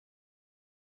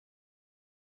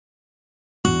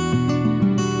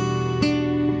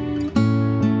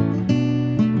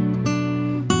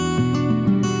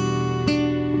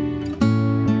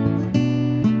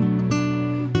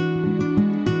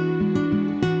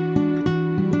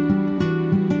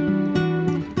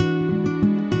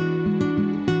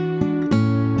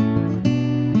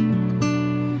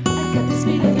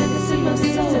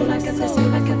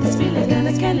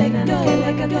go.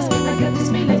 I got this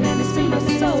feeling and it's in my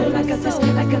soul. I got this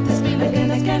feeling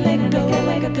and I can't let go.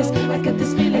 I got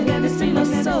this feeling and it's in my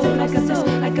soul. I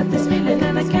got this feeling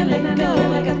and I can't let go.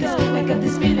 I got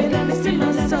this feeling and it's in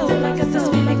my soul. I got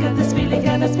this feeling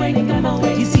and it's waiting a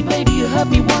moment. You see, baby, you hurt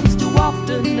me once too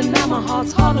often, and now my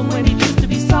heart's harder when it used to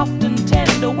be soft and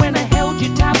tender. When I held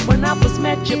you tight when I first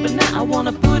met you, but now I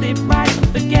wanna put it right and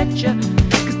forget you.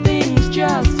 'Cause things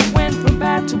just went from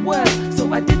bad to worse.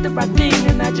 So I did the right thing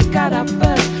and I just got out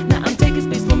first. Now I'm taking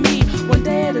space for me, one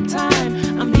day at a time.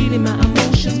 I'm healing my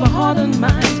emotions, my heart and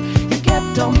mind. You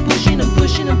kept on pushing and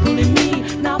pushing and pulling me,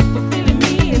 not fulfilling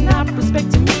me and not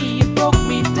respecting me. You broke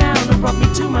me down and brought me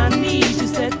to my knees. You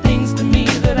said things to me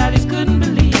that I just couldn't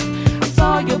believe. I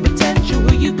saw your potential,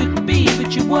 who you could be,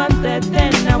 but you weren't there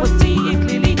then. Now I see it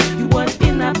clearly. You weren't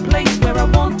in that place where I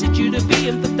wanted you to be,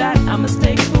 and for that I must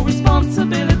take full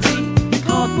responsibility.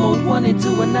 Can't mold one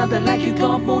into another like you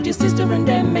can't mold your sister and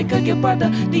then make her your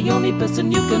brother. The only person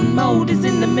you can mold is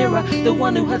in the mirror, the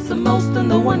one who hurts the most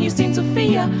and the one you seem to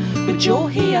fear. But you're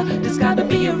here, there's gotta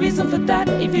be a reason for that.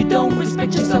 If you don't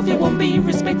respect yourself, you won't be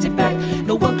respected back.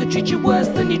 No one could treat you worse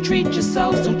than you treat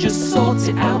yourself, so just sort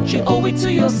it out, you owe it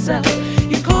to yourself.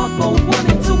 You can't mold one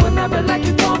into another like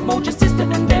you can't mold your sister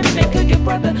and then make her your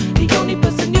brother. The only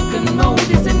person you can mold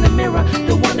is in the mirror,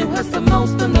 the one who hurts the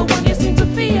most and the one you seem to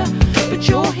fear. But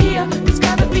you're here, there's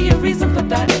gotta be a reason for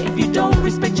that. If you don't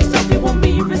respect yourself, you won't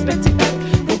be respected back.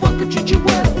 No one could treat you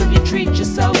worse than you treat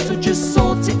yourself, so just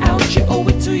sort it out, you owe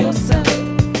it to yourself.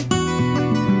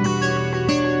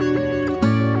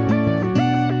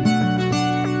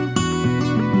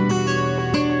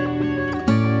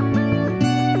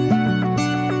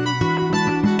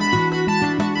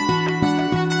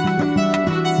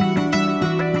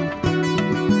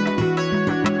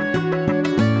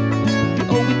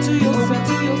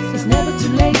 It's never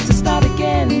too late to start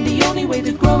again. The only way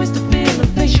to grow is to feel and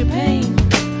face your pain.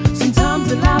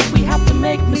 Sometimes in life we have to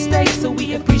make mistakes, so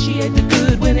we appreciate the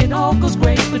good when it all goes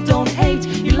great. But don't hate,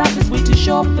 your life is way too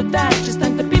short for that. Just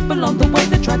thank the people on the way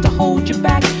that tried to hold you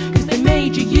back, 'cause they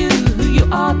made you who you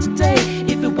are today.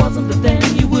 If it wasn't for them,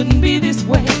 you wouldn't be this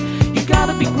way. You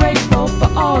gotta be grateful for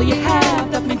all you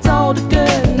have. That means all the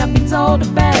good and that means all the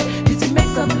bad, 'cause it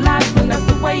makes up life and that's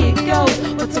the way it goes.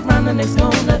 What's around the next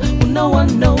corner, well, no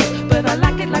one knows. But I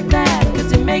like it like that,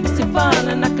 'cause it makes it fun.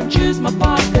 And I can choose my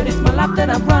path, 'cause it's my life that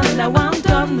I run. Now I'm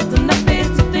done, there's enough here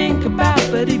to think about.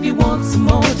 But if you want some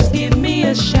more, just give me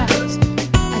a shout.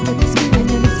 I got this feeling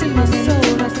and it's in my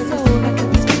soul. I got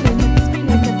this feeling and this feeling,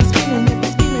 I got this feeling and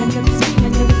this feeling, I got this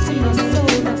feeling and it's in my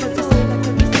soul. I got this feeling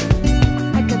and this feeling,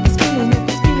 I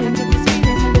got this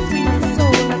feeling and it's in my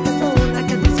soul. I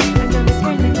got this feeling and it's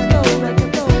ready to go. I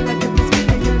got this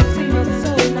feeling and it's in my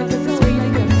soul. I got this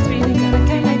feeling and I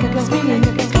can't let go.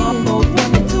 Can't mold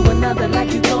one into another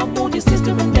like you can't mold your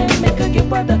sister and then make her your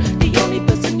brother. The only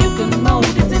person you can mold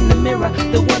is in the mirror,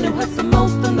 the one who hurts the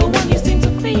most and the one you seem to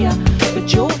fear.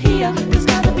 But you're here, there's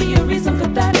gotta be a reason for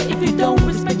that. If you don't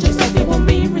respect yourself, you won't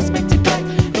be respected back.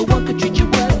 No one could treat you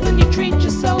worse than you treat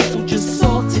yourself, so just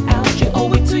sort it out, you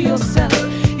owe it to yourself.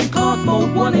 You can't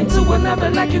mold one into another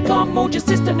like you can't mold your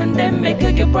sister and then make her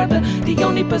your brother. The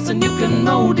only person you can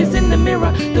mold is in the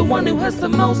mirror, the one who hurts the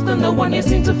most and the one you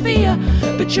seem to fear.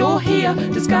 But you're here,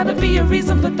 there's gotta be a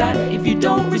reason for that. If you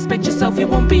don't respect yourself, you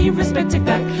won't be respected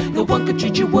back. No one could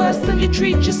treat you worse than you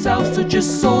treat yourself, so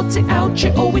just sort it out,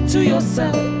 you owe it to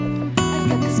yourself. I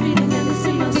got this feeling and it's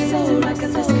in my soul. I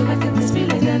got this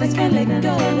feeling and I can't let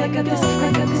go. I got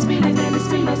this feeling and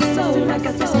it's in my soul. I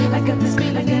got this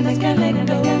feeling and I can't let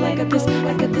go. I got this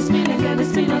feeling and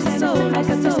it's in my soul.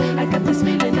 I got this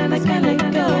feeling and I can't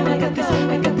let go. I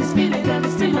got this feeling and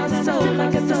it's in my soul.